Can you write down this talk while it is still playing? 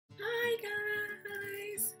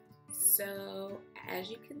as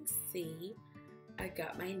you can see, I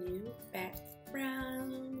got my new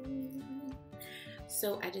background.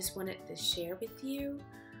 So I just wanted to share with you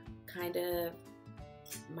kind of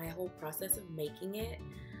my whole process of making it,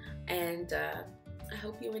 and I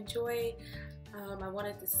hope you enjoy. I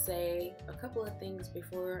wanted to say a couple of things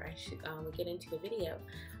before we get into the video.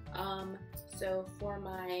 So for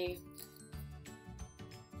my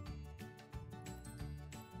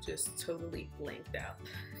just totally blanked out.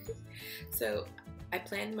 So I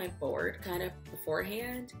planned my board kind of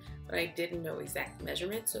beforehand, but I didn't know exact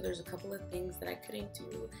measurements. So there's a couple of things that I couldn't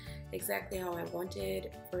do exactly how I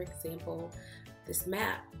wanted. For example, this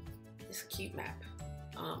map, this cute map.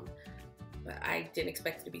 But I didn't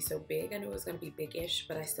expect it to be so big. I knew it was going to be big-ish,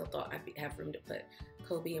 but I still thought I'd have room to put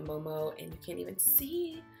Kobe and Momo, and you can't even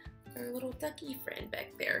see our little ducky friend back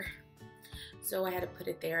there. So I had to put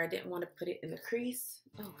it there. I didn't want to put it in the crease.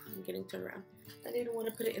 Oh, I'm getting turned around. I didn't want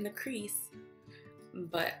to put it in the crease,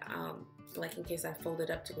 but like in case I folded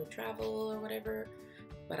up to go travel or whatever,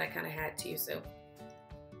 but I kind of had to. So,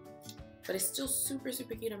 but it's still super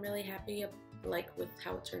cute. I'm really happy like with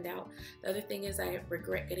how it turned out. The other thing is I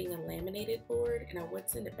regret getting a laminated board, and I would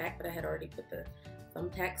send it back, but I had already put the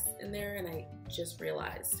thumbtacks in there, and I just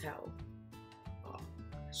realized how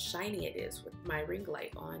shiny it is with my ring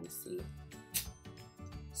light on. See?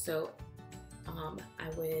 So I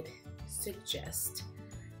would suggest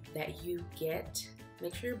that you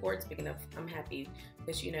make sure your board's big enough. I'm happy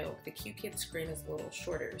because, you know, the Qkids screen is a little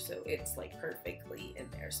shorter, so it's like perfectly in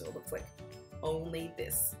there, so it looks like only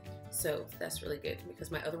this. So that's really good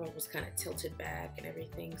because my other one was kind of tilted back and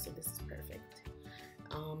everything, so this is perfect.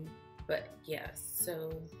 But yeah,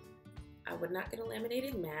 so I would not get a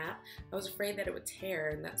laminated map. I was afraid that it would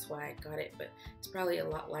tear, and that's why I got it, but it's probably a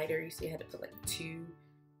lot lighter. You see I had to put like 2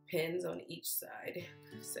 pins on each side,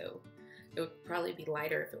 so it would probably be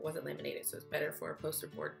lighter if it wasn't laminated, so it's better for a poster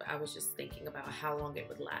board, but I was just thinking about how long it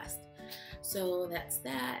would last. So that's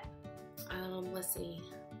that. Let's see.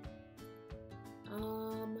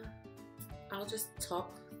 I'll just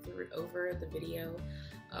talk over the video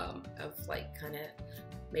of like kind of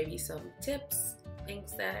maybe some tips,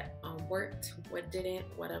 things that worked, what didn't,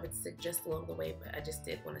 what I would suggest along the way, but I just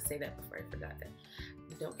did want to say that before I forgot that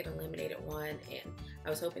you don't get a laminated one. And I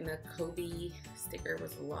was hoping the Kobe sticker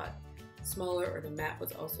was a lot smaller, or the map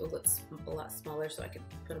was also a lot smaller, so I could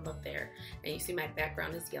put them up there. And you see my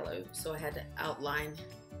background is yellow, so I had to outline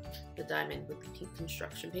the diamond with the pink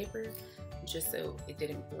construction paper just so it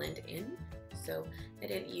didn't blend in. So I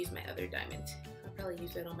didn't use my other diamond. I'll probably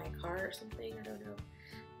use it on my car or something, I don't know.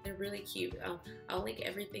 They're really cute. I'll link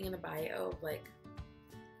everything in the bio. Like,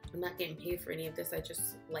 I'm not getting paid for any of this. I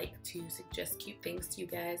just like to suggest cute things to you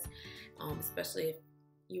guys, especially if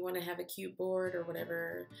you want to have a cute board or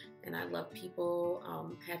whatever. And I love people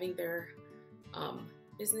having their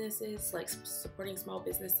businesses, like supporting small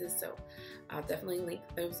businesses. So I'll definitely link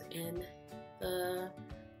those in the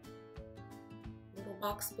little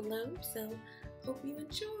box below. So hope you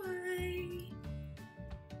enjoy.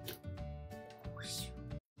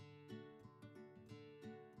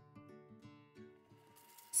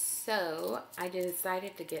 So I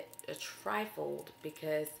decided to get a trifold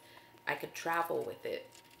because I could travel with it.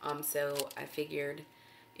 So I figured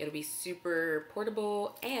it'll be super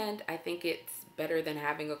portable, and I think it's better than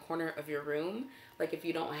having a corner of your room. Like if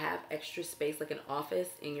you don't have extra space, like an office,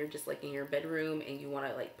 and you're just like in your bedroom and you want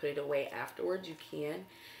to like put it away afterwards, you can.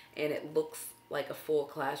 And it looks like a full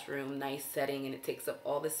classroom, nice setting, and it takes up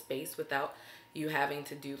all the space without you having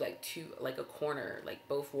to do like a corner, like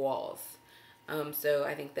both walls. So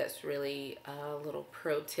I think that's really a little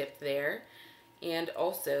pro tip there. And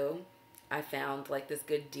also I found like this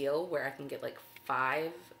good deal where I can get like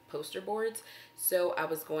 5 poster boards. So I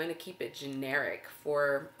was going to keep it generic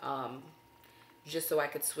for just so I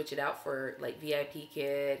could switch it out for like VIP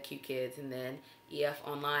Kid, Qkids, and then EF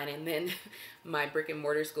online, and then my brick and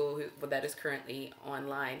mortar school that is currently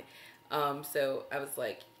online. So I was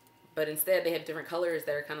like, but instead they have different colors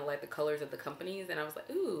that are kind of like the colors of the companies, and I was like,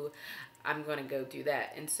 ooh, I'm gonna go do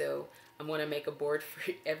that. And so I'm gonna make a board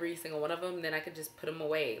for every single one of them, then I could just put them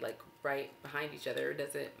away like right behind each other. It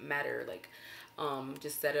doesn't matter, like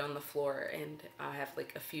just set it on the floor, and I have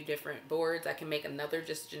like a few different boards. I can make another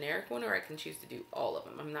just generic one, or I can choose to do all of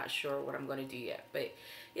them. I'm not sure what I'm going to do yet, but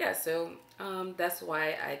yeah, so that's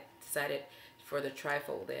why I decided for the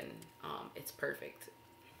trifold, and it's perfect.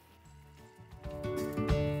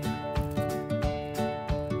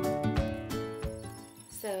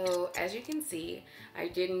 So as you can see, I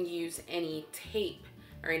didn't use any tape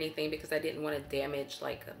or anything because I didn't want to damage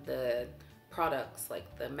like the products,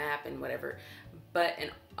 like the map and whatever. But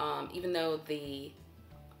even though the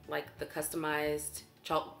customized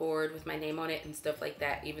chalkboard with my name on it and stuff like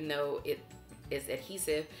that. Even though it is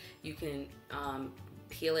adhesive, you can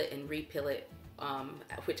peel it and re-peel it,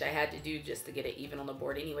 which I had to do just to get it even on the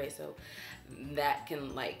board anyway. So that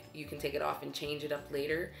can, like, you can take it off and change it up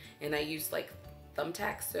later. And I use like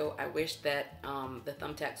thumbtacks, so I wish that the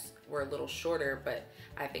thumbtacks were a little shorter, but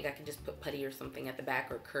I think I can just put putty or something at the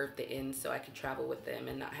back or curve the ends so I can travel with them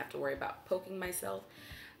and not have to worry about poking myself.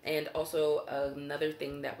 And also another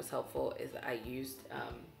thing that was helpful is I used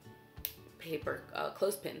paper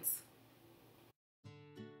clothespins.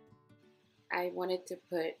 I wanted to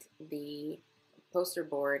put the poster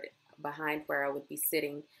board behind where I would be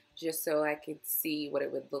sitting just so I could see what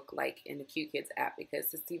it would look like in the Qkids app,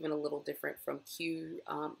 because it's even a little different from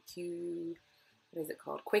what is it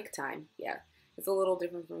called? QuickTime. Yeah, it's a little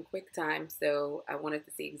different from QuickTime, so I wanted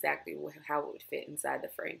to see exactly how it would fit inside the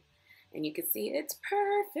frame. And you can see it's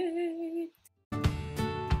perfect.